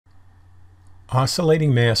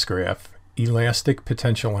Oscillating mass graph, elastic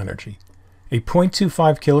potential energy. A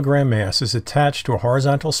 0.25 kilogram mass is attached to a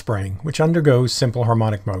horizontal spring which undergoes simple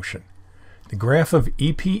harmonic motion. The graph of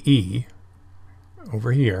EPE,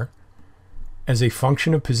 over here, as a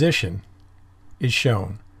function of position, is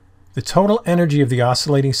shown. The total energy of the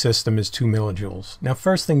oscillating system is 2 millijoules. Now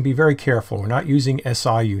first thing, be very careful. We're not using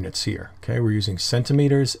SI units here. Okay, we're using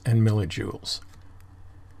centimeters and millijoules.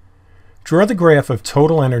 Draw the graph of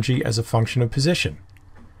total energy as a function of position.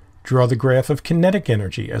 Draw the graph of kinetic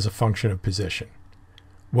energy as a function of position.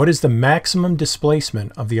 What is the maximum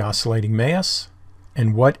displacement of the oscillating mass?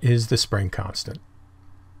 And what is the spring constant?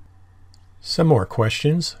 Some more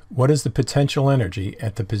questions. What is the potential energy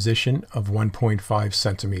at the position of 1.5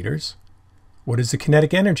 centimeters? What is the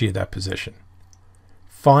kinetic energy at that position?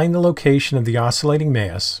 Find the location of the oscillating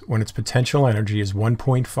mass when its potential energy is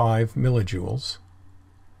 1.5 millijoules.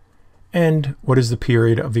 And what is the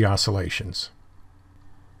period of the oscillations?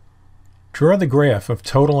 Draw the graph of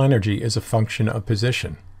total energy as a function of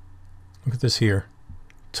position. Look at this here.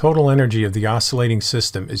 Total energy of the oscillating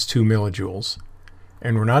system is 2 millijoules.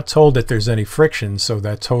 And we're not told that there's any friction, so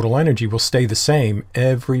that total energy will stay the same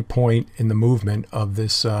every point in the movement of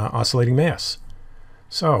this oscillating mass.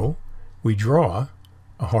 So we draw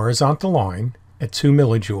a horizontal line at 2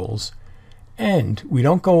 millijoules, and we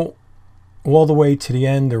don't go all the way to the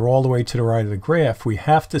end or all the way to the right of the graph. We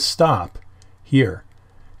have to stop here,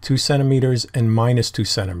 2 centimeters and minus 2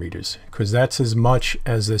 centimeters, because that's as much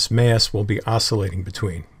as this mass will be oscillating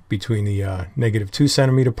between the negative 2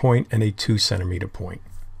 centimeter point and a 2 centimeter point.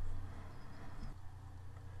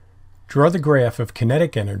 Draw the graph of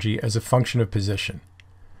kinetic energy as a function of position.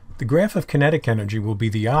 The graph of kinetic energy will be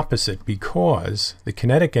the opposite because the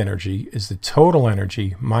kinetic energy is the total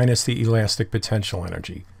energy minus the elastic potential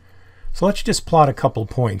energy. So let's just plot a couple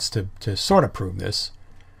points to sort of prove this.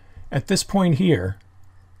 At this point here,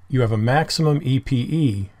 you have a maximum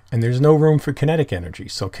EPE, and there's no room for kinetic energy.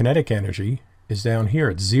 So kinetic energy is down here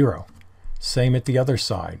at 0. Same at the other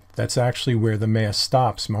side. That's actually where the mass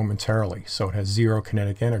stops momentarily, so it has 0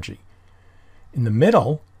 kinetic energy. In the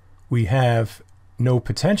middle, we have no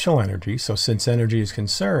potential energy, so since energy is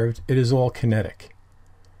conserved, it is all kinetic.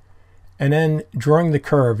 And then drawing the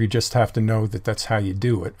curve, you just have to know that that's how you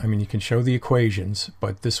do it. I mean, you can show the equations,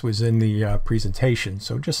 but this was in the presentation,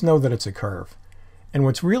 so just know that it's a curve. And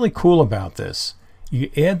what's really cool about this,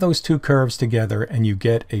 you add those two curves together and you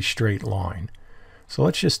get a straight line. So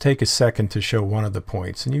let's just take a second to show one of the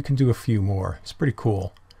points, and you can do a few more. It's pretty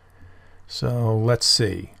cool. So let's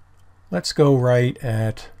see. Let's go right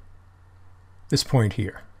at this point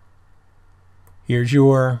here. Here's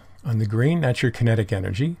your, on the green, that's your kinetic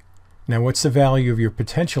energy. Now what's the value of your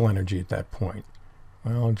potential energy at that point?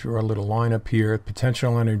 Well, I'll draw a little line up here.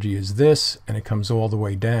 Potential energy is this, and it comes all the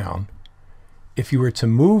way down. If you were to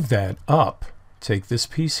move that up, take this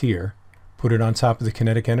piece here, put it on top of the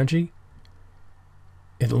kinetic energy,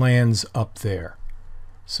 it lands up there.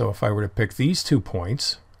 So if I were to pick these 2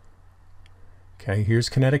 points, okay, here's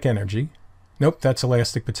kinetic energy. Nope, that's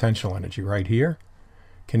elastic potential energy right here.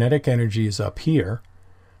 Kinetic energy is up here.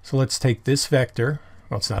 So let's take this vector,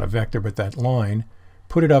 well, it's not a vector, but that line,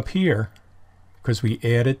 put it up here because we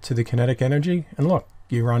add it to the kinetic energy, and look,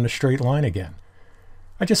 you're on the straight line again.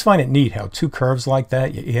 I just find it neat how 2 curves like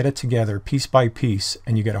that, you add it together piece by piece,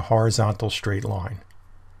 and you get a horizontal straight line.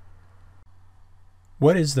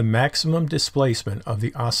 What is the maximum displacement of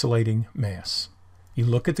the oscillating mass? You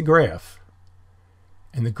look at the graph,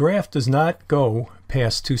 and the graph does not go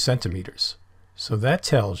past 2 centimeters. So that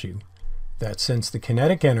tells you that since the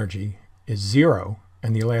kinetic energy is 0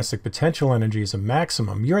 and the elastic potential energy is a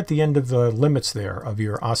maximum, you're at the end of the limits there of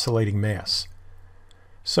your oscillating mass.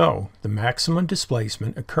 So the maximum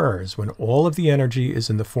displacement occurs when all of the energy is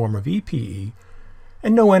in the form of EPE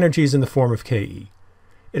and no energy is in the form of KE.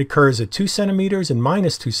 It occurs at 2 centimeters and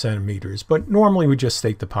minus 2 centimeters, but normally we just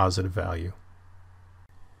state the positive value.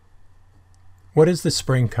 What is the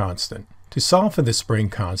spring constant? To solve for the spring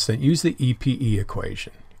constant, use the EPE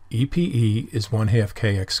equation. EPE is 1/2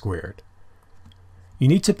 kx squared. You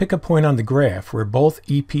need to pick a point on the graph where both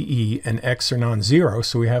EPE and x are non-zero,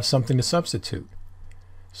 so we have something to substitute.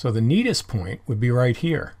 So the neatest point would be right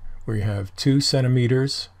here, where you have 2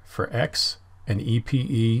 centimeters for x and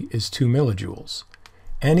EPE is 2 millijoules.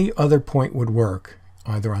 Any other point would work,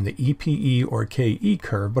 either on the EPE or KE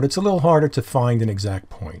curve, but it's a little harder to find an exact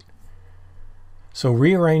point. So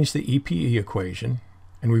rearrange the EPE equation,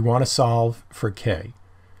 and we want to solve for k.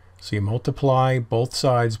 So you multiply both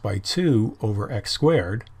sides by 2 over x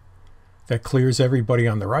squared. That clears everybody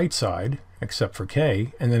on the right side, except for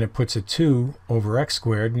k, and then it puts a 2 over x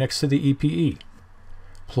squared next to the EPE.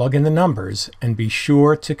 plug in the numbers, and be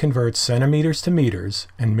sure to convert centimeters to meters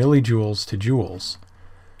and millijoules to joules.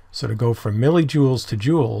 So to go from millijoules to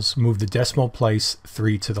joules, move the decimal place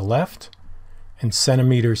 3 to the left, and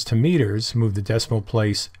centimeters to meters, move the decimal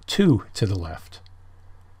place 2 to the left.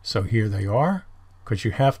 So here they are, because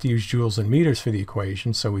you have to use joules and meters for the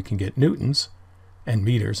equation so we can get newtons and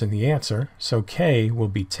meters in the answer, so K will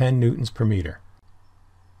be 10 newtons per meter.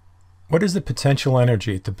 What is the potential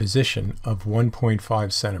energy at the position of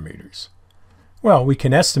 1.5 centimeters? Well, we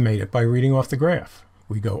can estimate it by reading off the graph.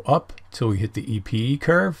 We go up till we hit the EPE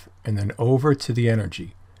curve, and then over to the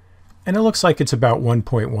energy. And it looks like it's about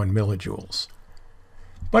 1.1 millijoules.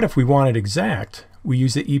 But if we want it exact, we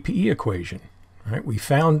use the EPE equation. Right? We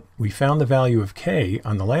found the value of K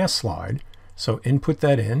on the last slide, so input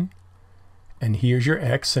that in, and here's your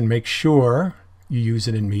X, and make sure you use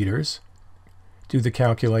it in meters. Do the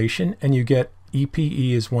calculation, and you get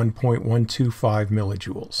EPE is 1.125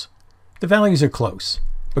 millijoules. The values are close,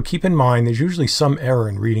 but keep in mind there's usually some error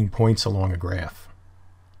in reading points along a graph.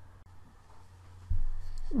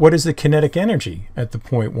 What is the kinetic energy at the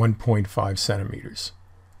point 1.5 centimeters?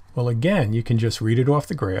 Well, again, you can just read it off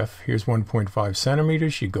the graph. Here's 1.5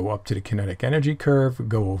 centimeters. You go up to the kinetic energy curve,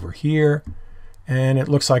 go over here, and it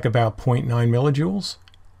looks like about 0.9 millijoules.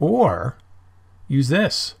 Or use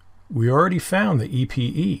this. We already found the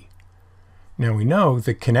EPE. Now we know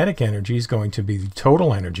the kinetic energy is going to be the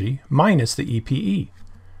total energy minus the EPE.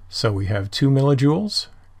 So we have 2 millijoules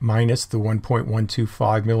minus the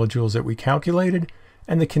 1.125 millijoules that we calculated,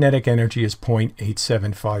 and the kinetic energy is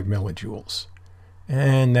 0.875 millijoules.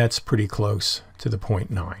 And that's pretty close to the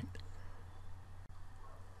 0.9.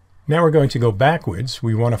 Now we're going to go backwards.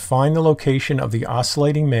 We want to find the location of the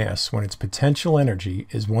oscillating mass when its potential energy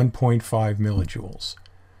is 1.5 millijoules.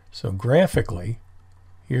 So graphically,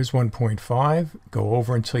 here's 1.5, go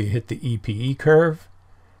over until you hit the EPE curve,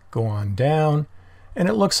 go on down, and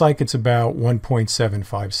it looks like it's about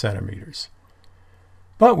 1.75 centimeters.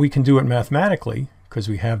 But we can do it mathematically because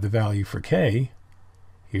we have the value for K.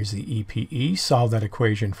 Here's the EPE, solve that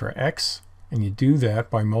equation for X, and you do that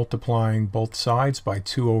by multiplying both sides by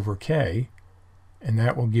 2 over K, and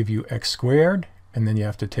that will give you X squared, and then you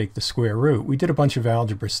have to take the square root. We did a bunch of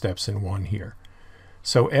algebra steps in one here.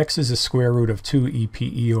 So X is the square root of 2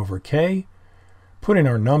 EPE over K. Put in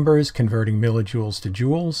our numbers, converting millijoules to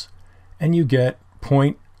joules, and you get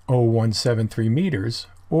 0.0173 meters,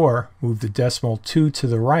 or move the decimal 2 to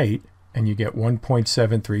the right, and you get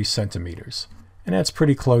 1.73 centimeters. And that's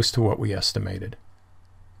pretty close to what we estimated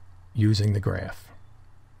using the graph.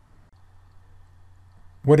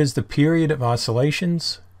 What is the period of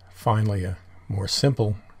oscillations? Finally, a more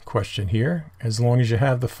simple question here. As long as you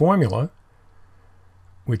have the formula,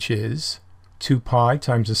 which is 2 pi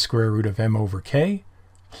times the square root of m over k,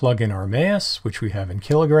 plug in our mass, which we have in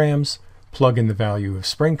kilograms, plug in the value of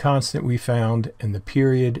spring constant we found, and the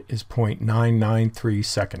period is 0.993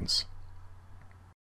 seconds.